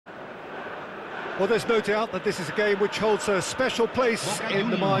Well, there's no doubt that this is a game which holds a special place in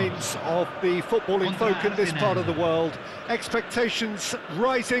the minds of the footballing folk in this part of the world. Expectations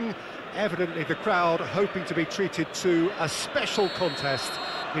rising, evidently the crowd hoping to be treated to a special contest.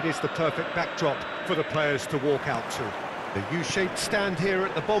 It is the perfect backdrop for the players to walk out to. The U-shaped stand here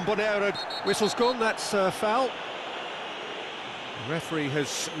at the Bombonera. Whistle's gone, that's foul. The referee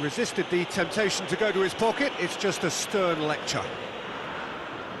has resisted the temptation to go to his pocket. It's just a stern lecture.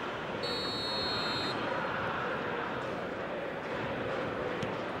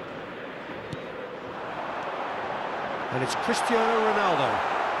 And it's Cristiano Ronaldo.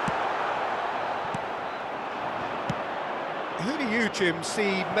 Who do you, Jim,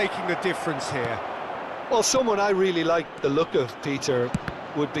 see making the difference here? Well, someone I really like the look of, Peter,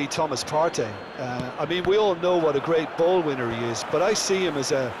 would be Thomas Partey. I mean, we all know what a great ball winner he is, but I see him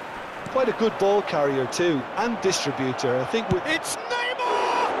as quite a good ball carrier too, and distributor. I think it's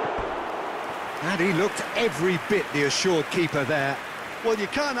Neymar! And he looked every bit the assured keeper there. Well, you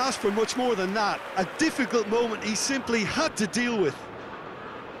can't ask for much more than that. A difficult moment he simply had to deal with.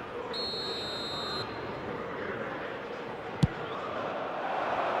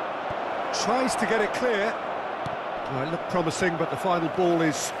 Tries to get it clear. Well, it looked promising, but the final ball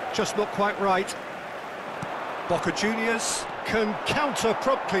is just not quite right. Boca Juniors can counter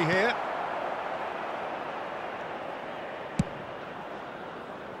promptly here.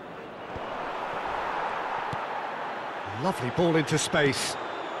 Lovely ball into space.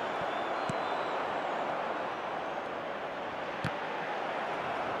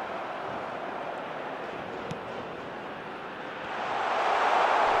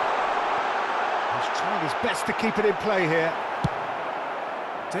 He's trying his best to keep it in play here.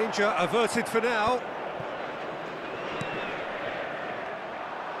 Danger averted for now.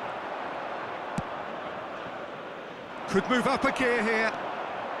 Could move up a gear here.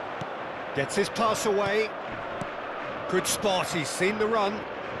 Gets his pass away. Good spot, he's seen the run.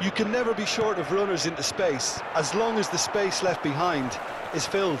 You can never be short of runners into space, as long as the space left behind is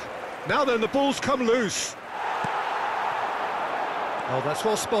filled. Now then, the ball's come loose. Oh, that's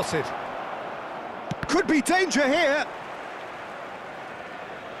well spotted. Could be danger here.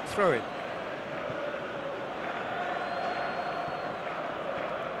 Throw it.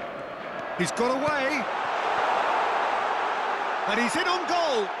 He's got away. And he's in on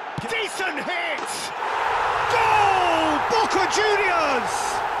goal. Decent hit! Goal! Boca Juniors!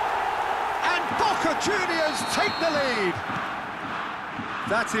 And Boca Juniors take the lead.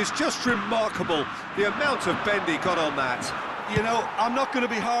 That is just remarkable, the amount of bend he got on that. You know, I'm not going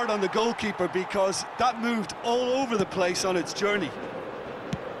to be hard on the goalkeeper because that moved all over the place on its journey.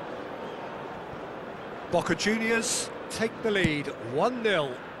 Boca Juniors take the lead,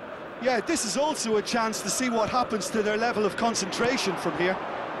 1-0. Yeah, this is also a chance to see what happens to their level of concentration from here.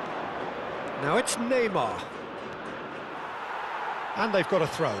 Now it's Neymar. And they've got a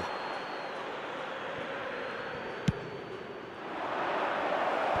throw.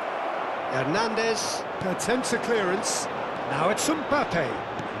 Hernandez attempts a clearance. Now it's Mbappe.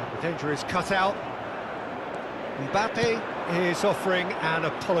 And the danger is cut out. Mbappe is offering an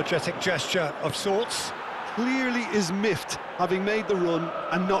apologetic gesture of sorts. Clearly is miffed, having made the run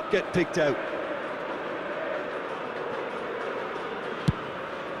and not get picked out.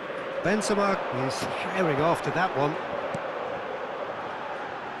 Benzema is herring after that one.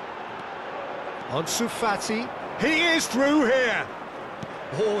 Ansu Fati, he is through here.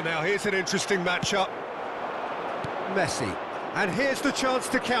 Oh, now here's an interesting matchup. Messi, and here's the chance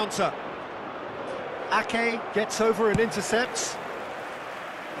to counter. Ake gets over and intercepts.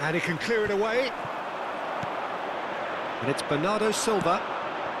 And he can clear it away. And it's Bernardo Silva.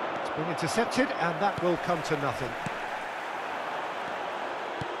 It's been intercepted, and that will come to nothing.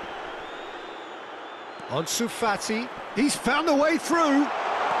 Ansu Fati, he's found the way through.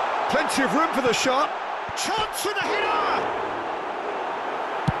 Plenty of room for the shot. Chance for the header!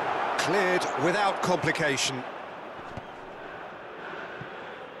 Cleared without complication.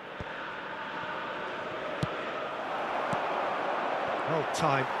 Well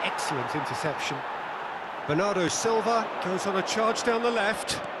timed, excellent interception. Bernardo Silva goes on a charge down the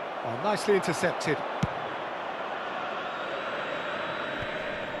left. Oh, nicely intercepted.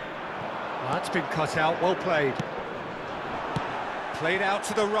 That's been cut out, well played. Played out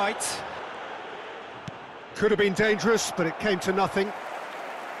to the right. Could have been dangerous, but it came to nothing.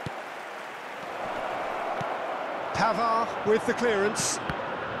 Pavard with the clearance.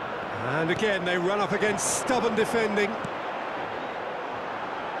 And again, they run up against stubborn defending. Well,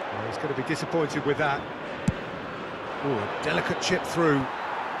 he's going to be disappointed with that. Ooh, a delicate chip through.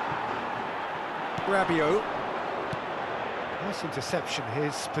 Rabiot. Nice interception,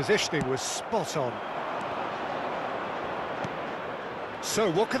 his positioning was spot on.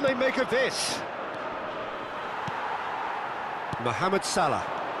 So what can they make of this? Mohamed Salah.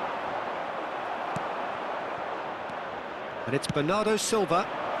 And it's Bernardo Silva.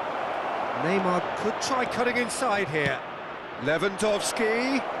 Neymar could try cutting inside here.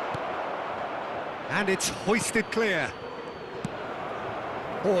 Lewandowski. And it's hoisted clear.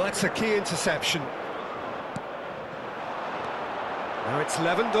 Oh, that's a key interception. Now it's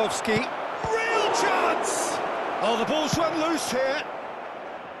Lewandowski. Real chance! Oh, the ball's run loose here.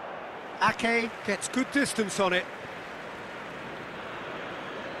 Ake gets good distance on it.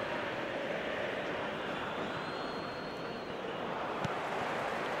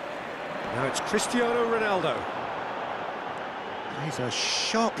 Now it's Cristiano Ronaldo. Plays a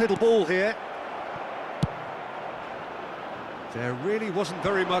sharp little ball here. There really wasn't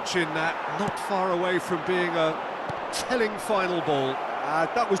very much in that, not far away from being a telling final ball.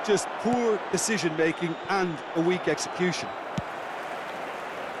 That was just poor decision-making and a weak execution.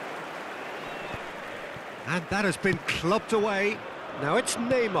 And that has been clubbed away. Now it's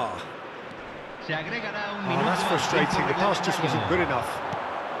Neymar. Oh, that's frustrating. The pass just wasn't good enough.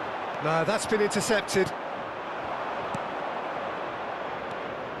 No, that's been intercepted.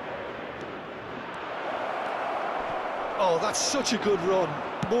 Oh, that's such a good run.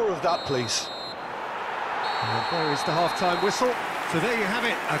 More of that, please. And there is the half-time whistle. So there you have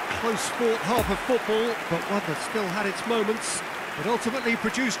it, a close-fought half of football, but one that still had its moments, but ultimately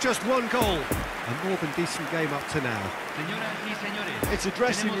produced just one goal. A more than decent game up to now. It's a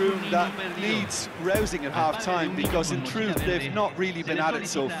dressing room that needs rousing at half-time, because in truth they've not really been at it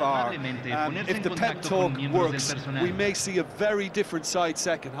so far. If the pep talk works, we may see a very different side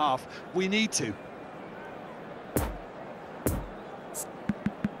second half. We need to.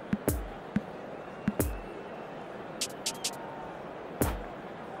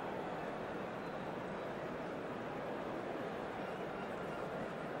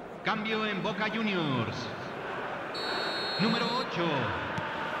 Cambio en Boca Juniors. Número 8.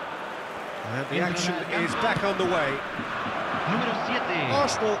 And the action is back on the way. Número 7.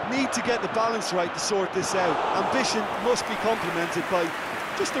 Arsenal need to get the balance right to sort this out. Ambition must be complemented by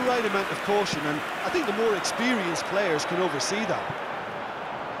just the right amount of caution, and I think the more experienced players can oversee that.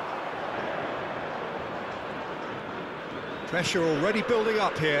 Pressure already building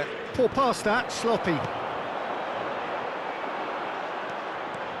up here. Poor pass that, sloppy.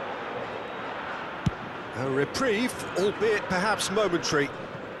 A reprieve, albeit perhaps momentary.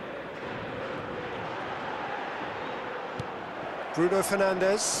 Bruno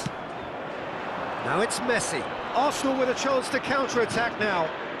Fernandes. Now it's Messi. Arsenal with a chance to counter-attack now.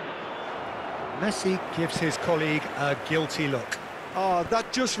 Messi gives his colleague a guilty look. Oh,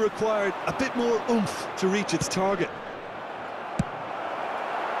 that just required a bit more oomph to reach its target.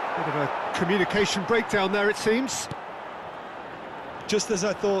 Bit of a communication breakdown there, it seems. Just as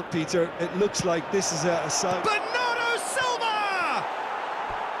I thought, Peter, it looks like this is a sign. Bernardo Silva!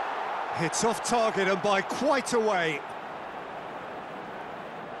 It's off target and by quite a way.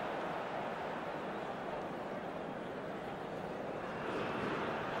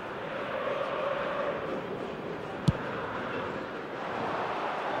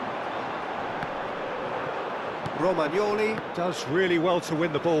 Romagnoli does really well to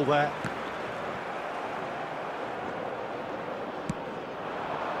win the ball there.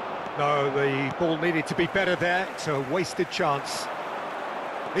 No, the ball needed to be better there. It's a wasted chance.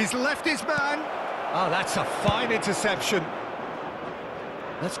 He's left his man. Oh, that's a fine interception.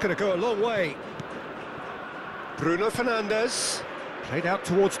 That's going to go a long way. Bruno Fernandes, played out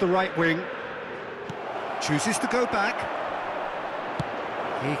towards the right wing. Chooses to go back.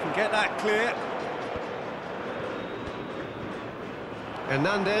 He can get that clear.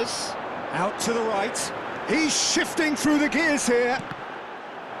 Hernandez, out to the right. He's shifting through the gears here.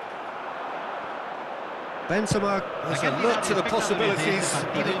 Benzema has a look to the possibilities,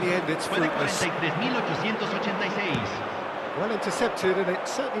 but in the end it's fruitless. Well intercepted, and it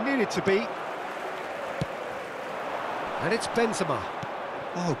certainly needed to be. And it's Benzema.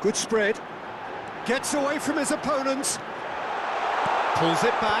 Oh, good spread. Gets away from his opponents. Pulls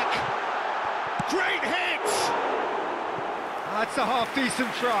it back. Great hit! That's a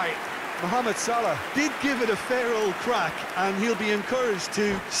half-decent try. Mohamed Salah did give it a fair old crack, and he'll be encouraged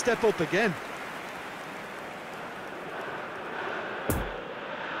to step up again.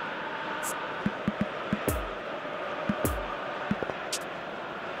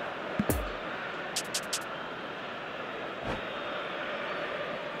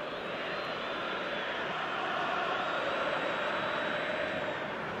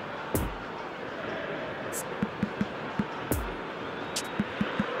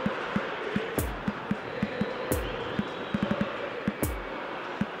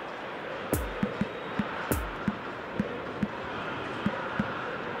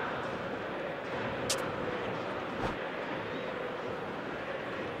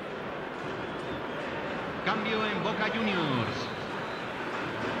 Cambio en Boca Juniors.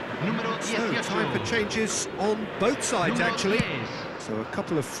 Número 18. So, time for changes on both sides, Número actually. 10. So a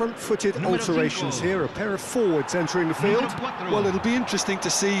couple of front-footed Número alterations 5. here, a pair of forwards entering the field. Número 4. Well, it'll be interesting to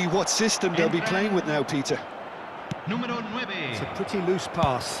see what system they'll be playing with now, Peter. Número 9. It's a pretty loose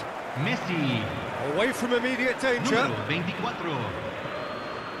pass. Messi. Away from immediate danger. Número 24.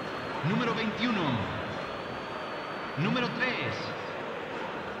 Número 21. Número 3.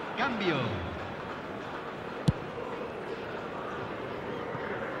 Cambio.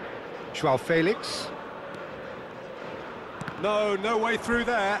 Joao Felix. No way through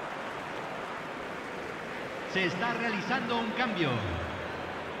there. Se está realizando un cambio.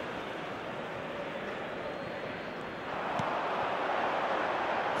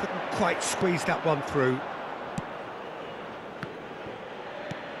 Couldn't quite squeeze that one through.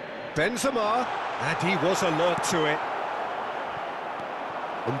 Benzema, and he was alert to it.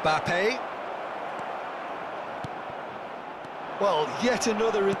 Mbappe. Well, yet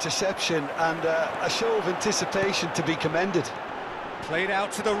another interception and a show of anticipation to be commended. Played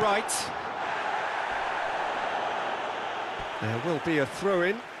out to the right. There will be a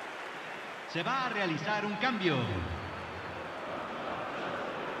throw-in. Se va a realizar un cambio.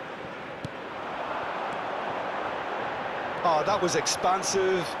 Oh, that was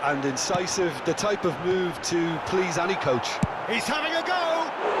expansive and incisive, the type of move to please any coach. He's having a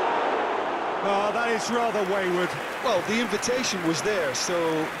go! Oh, that is rather wayward. Well, the invitation was there,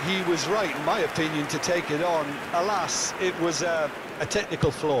 so he was right, in my opinion, to take it on. Alas, it was a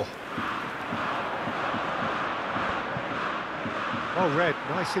technical flaw. Well read,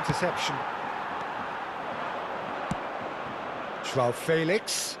 nice interception. Joao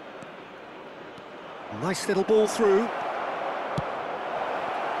Felix. Nice little ball through.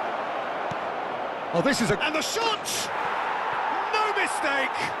 Oh, this is a... And the shot! No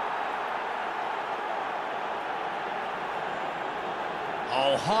mistake!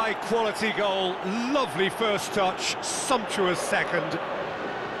 Oh, high-quality goal. Lovely first touch. Sumptuous second.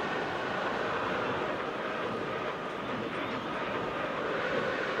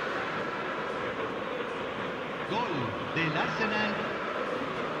 Gol del Arsenal.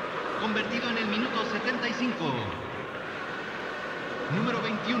 Convertido en el minuto 75. Número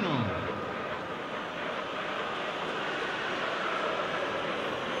 21.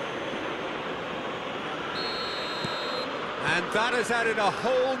 And that has added a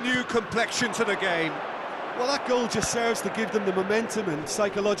whole new complexion to the game. Well, that goal just serves to give them the momentum and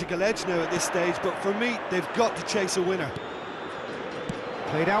psychological edge now at this stage, but for me, they've got to chase a winner.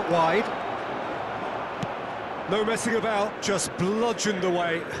 Played out wide. No messing about, just bludgeoned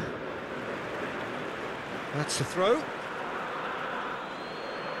away. That's a throw.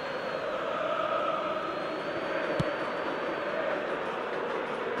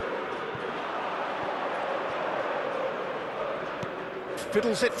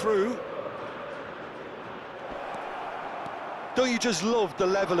 Fiddles it through. Don't you just love the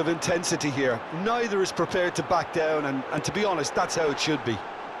level of intensity here? Neither is prepared to back down, and to be honest, that's how it should be.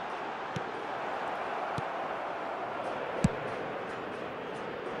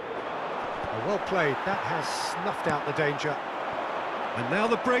 Well played, that has snuffed out the danger. And now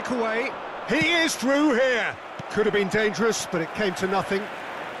the breakaway. He is through here. Could have been dangerous, but it came to nothing.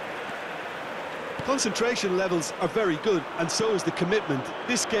 Concentration levels are very good, and so is the commitment.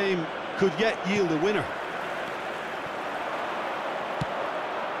 This game could yet yield a winner.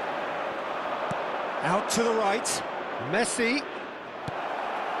 Out to the right. Messi.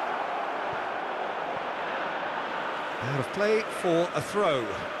 Out of play for a throw.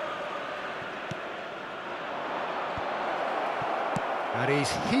 And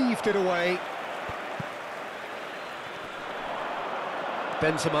he's heaved it away.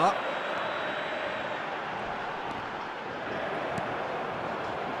 Benzema.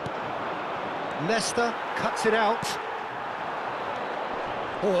 Nesta cuts it out.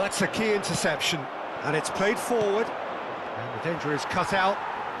 Oh, that's a key interception. And it's played forward. And the danger is cut out.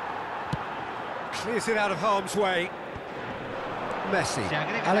 Clears it out of harm's way. Messi.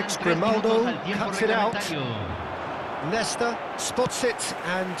 Alex Grimaldo cuts it out. Nesta spots it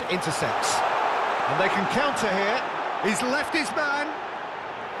and intercepts. And they can counter here. He's left his man.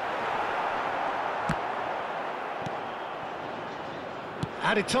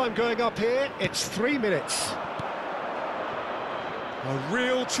 Added time going up here, it's 3 minutes. A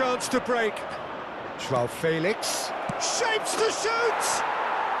real chance to break. Joao Felix. Shapes to shoot!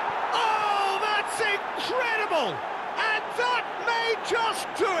 Oh, that's incredible! And that may just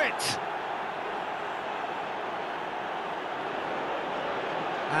do it!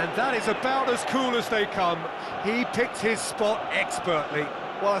 And that is about as cool as they come. He picked his spot expertly.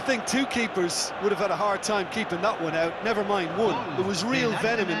 Well, I think two keepers would have had a hard time keeping that one out, never mind one. There was real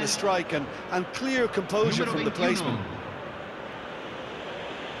venom in the strike and clear composure from the placement.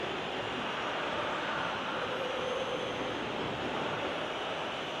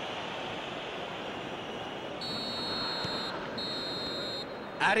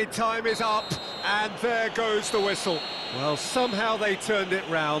 Added time is up, and there goes the whistle. Well, somehow they turned it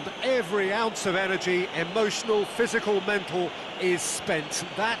round. Every ounce of energy, emotional, physical, mental, is spent.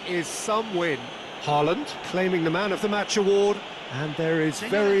 That is some win. Haaland claiming the Man of the Match award, and there is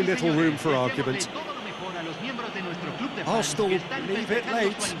very little room for argument. Arsenal leave it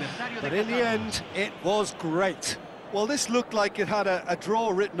late, but in the end, it was great. Well, this looked like it had a draw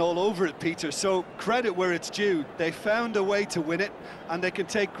written all over it, Peter, so credit where it's due. They found a way to win it, and they can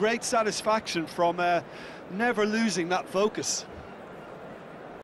take great satisfaction from never losing that focus.